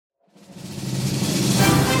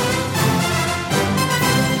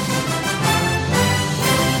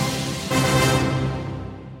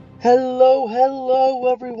Hello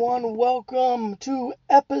everyone, welcome to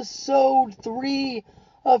episode 3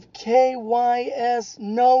 of KYS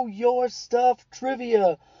Know Your Stuff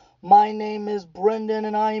Trivia. My name is Brendan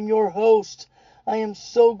and I am your host. I am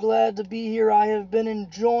so glad to be here. I have been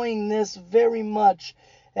enjoying this very much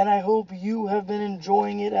and I hope you have been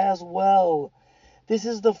enjoying it as well. This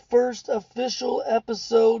is the first official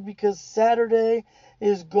episode because Saturday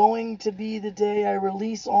is going to be the day I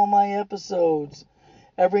release all my episodes.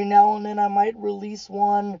 Every now and then I might release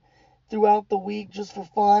one throughout the week just for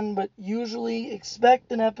fun, but usually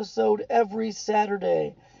expect an episode every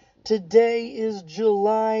Saturday. Today is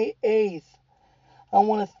July 8th. I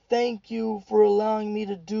want to thank you for allowing me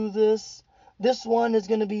to do this. This one is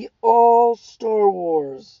going to be all Star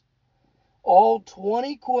Wars. All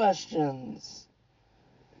 20 questions.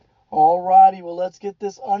 Alrighty, well let's get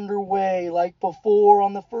this underway like before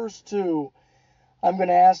on the first two. I'm going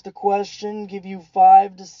to ask the question, give you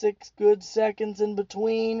 5 to 6 good seconds in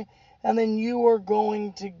between, and then you are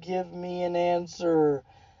going to give me an answer.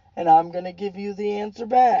 And I'm going to give you the answer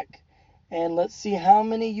back. And let's see how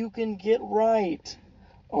many you can get right.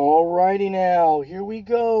 Alrighty now, here we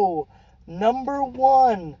go. Number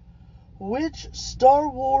 1. Which Star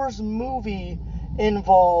Wars movie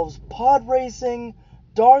involves pod racing,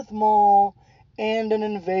 Darth Maul, and an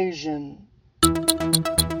invasion?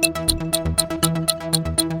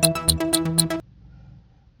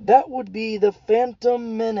 That would be The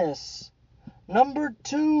Phantom Menace. Number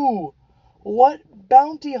 2. What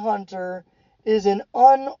bounty hunter is an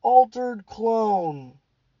unaltered clone?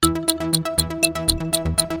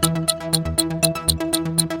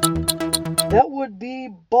 That would be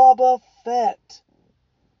Boba Fett.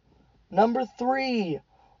 Number 3.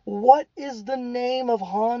 What is the name of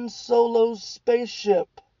Han Solo's spaceship?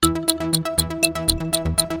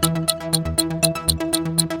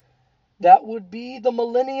 That would be the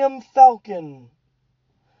Millennium Falcon.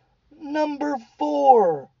 Number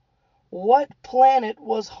 4. What planet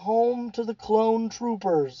was home to the clone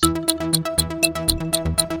troopers?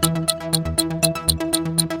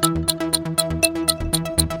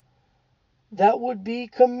 That would be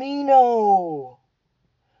Kamino.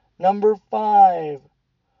 Number 5.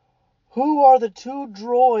 Who are the 2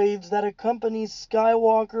 droids that accompany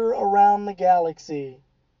Skywalker around the galaxy?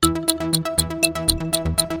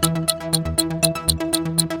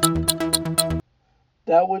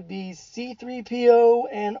 That would be C-3PO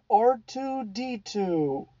and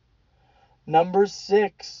R2-D2. Number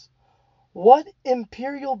 6. What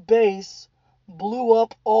Imperial base blew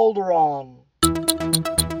up Alderaan?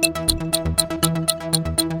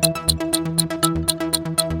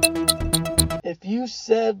 If you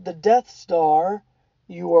said the Death Star,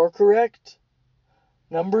 you are correct.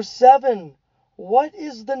 Number 7. What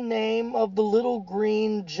is the name of the little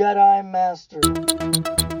green Jedi Master?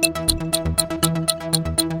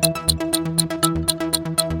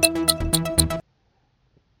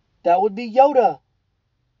 That would be Yoda.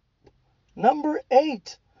 Number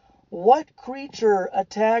 8. What creature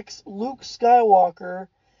attacks Luke Skywalker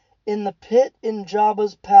in the pit in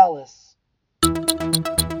Jabba's palace?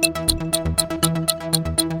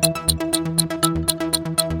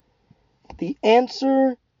 The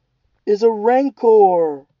answer is a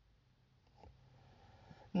Rancor.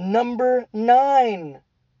 Number 9.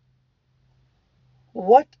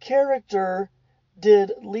 What character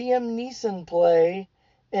did Liam Neeson play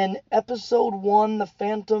in Episode 1, The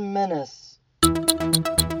Phantom Menace?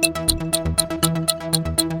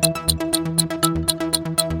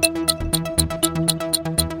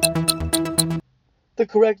 The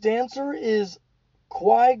correct answer is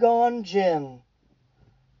Qui-Gon Jinn.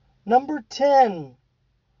 Number 10.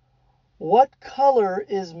 What color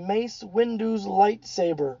is Mace Windu's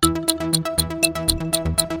lightsaber?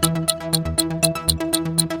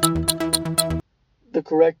 The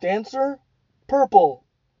correct answer, purple.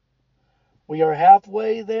 We are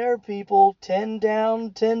halfway there, people. 10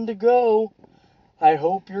 down, 10 to go. I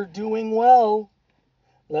hope you're doing well.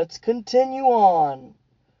 Let's continue on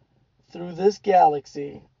through this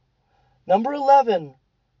galaxy. Number 11.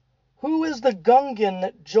 Who is the Gungan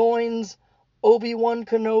that joins Obi-Wan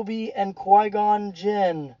Kenobi and Qui-Gon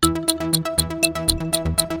Jinn?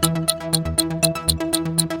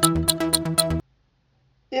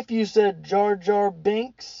 If you said Jar Jar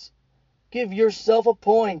Binks, give yourself a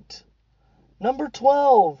point. Number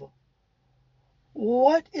 12.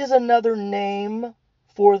 What is another name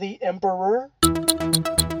for the Emperor?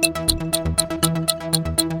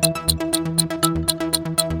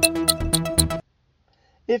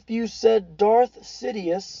 If you said Darth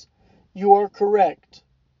Sidious, you are correct.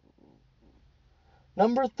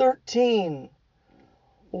 Number 13.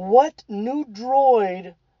 What new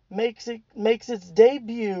droid makes its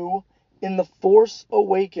debut in The Force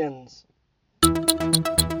Awakens?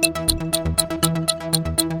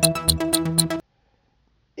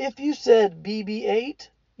 If you said BB-8,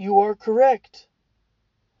 you are correct.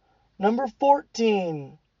 Number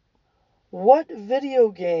 14. What video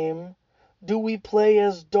game do we play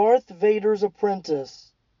as Darth Vader's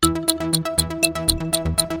apprentice?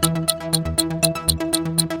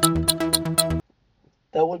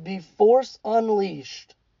 That would be Force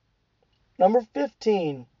Unleashed. Number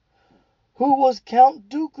 15. Who was Count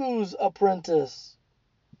Dooku's apprentice?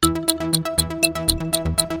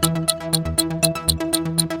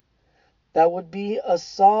 That would be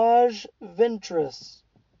Asajj Ventress.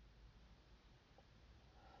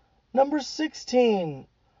 Number 16.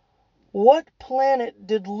 What planet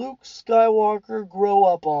did Luke Skywalker grow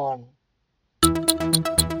up on?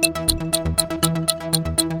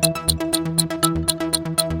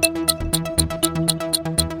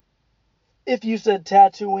 If you said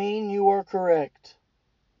Tatooine, you are correct.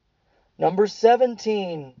 Number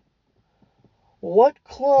 17. What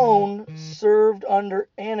clone served under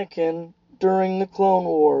Anakin during the Clone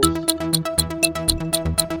Wars?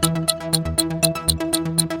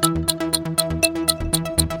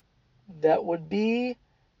 That would be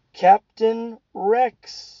Captain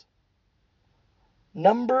Rex.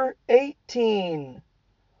 Number 18.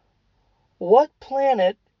 What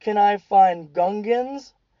planet can I find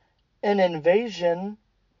Gungans, an invasion,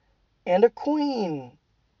 and a queen?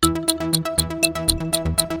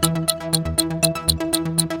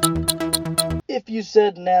 If you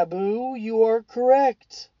said Naboo, you are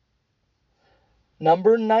correct.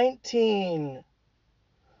 Number 19.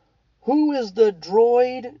 Who is the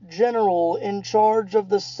droid general in charge of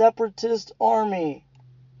the Separatist army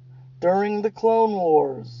during the Clone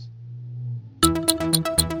Wars?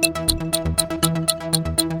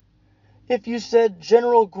 If you said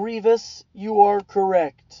General Grievous, you are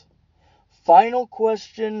correct. Final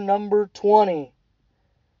question number 20.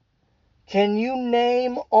 Can you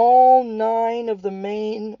name all 9 of the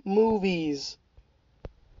main movies?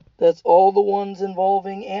 That's all the ones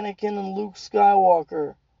involving Anakin and Luke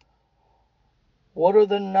Skywalker. What are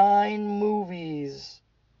the 9 movies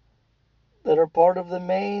that are part of the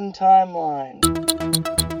main timeline?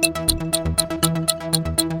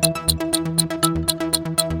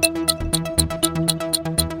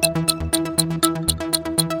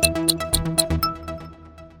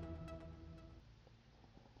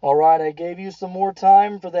 Alright, I gave you some more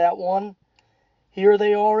time for that one. Here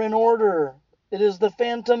they are in order. It is The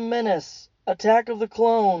Phantom Menace, Attack of the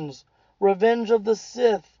Clones, Revenge of the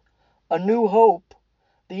Sith, A New Hope,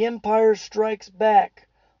 The Empire Strikes Back,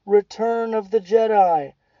 Return of the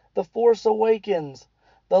Jedi, The Force Awakens,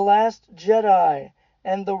 The Last Jedi,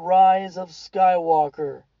 and The Rise of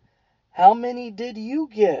Skywalker. How many did you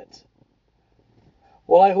get?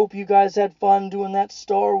 Well, I hope you guys had fun doing that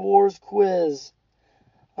Star Wars quiz.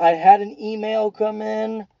 I had an email come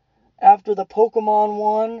in after the Pokemon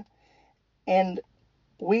one, and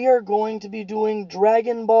we are going to be doing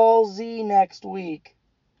Dragon Ball Z next week.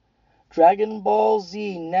 Dragon Ball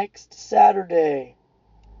Z next Saturday.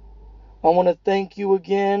 I want to thank you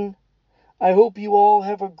again. I hope you all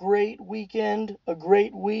have a great weekend, a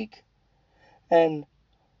great week, and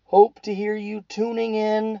hope to hear you tuning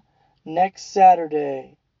in next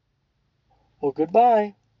Saturday. Well,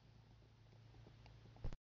 goodbye.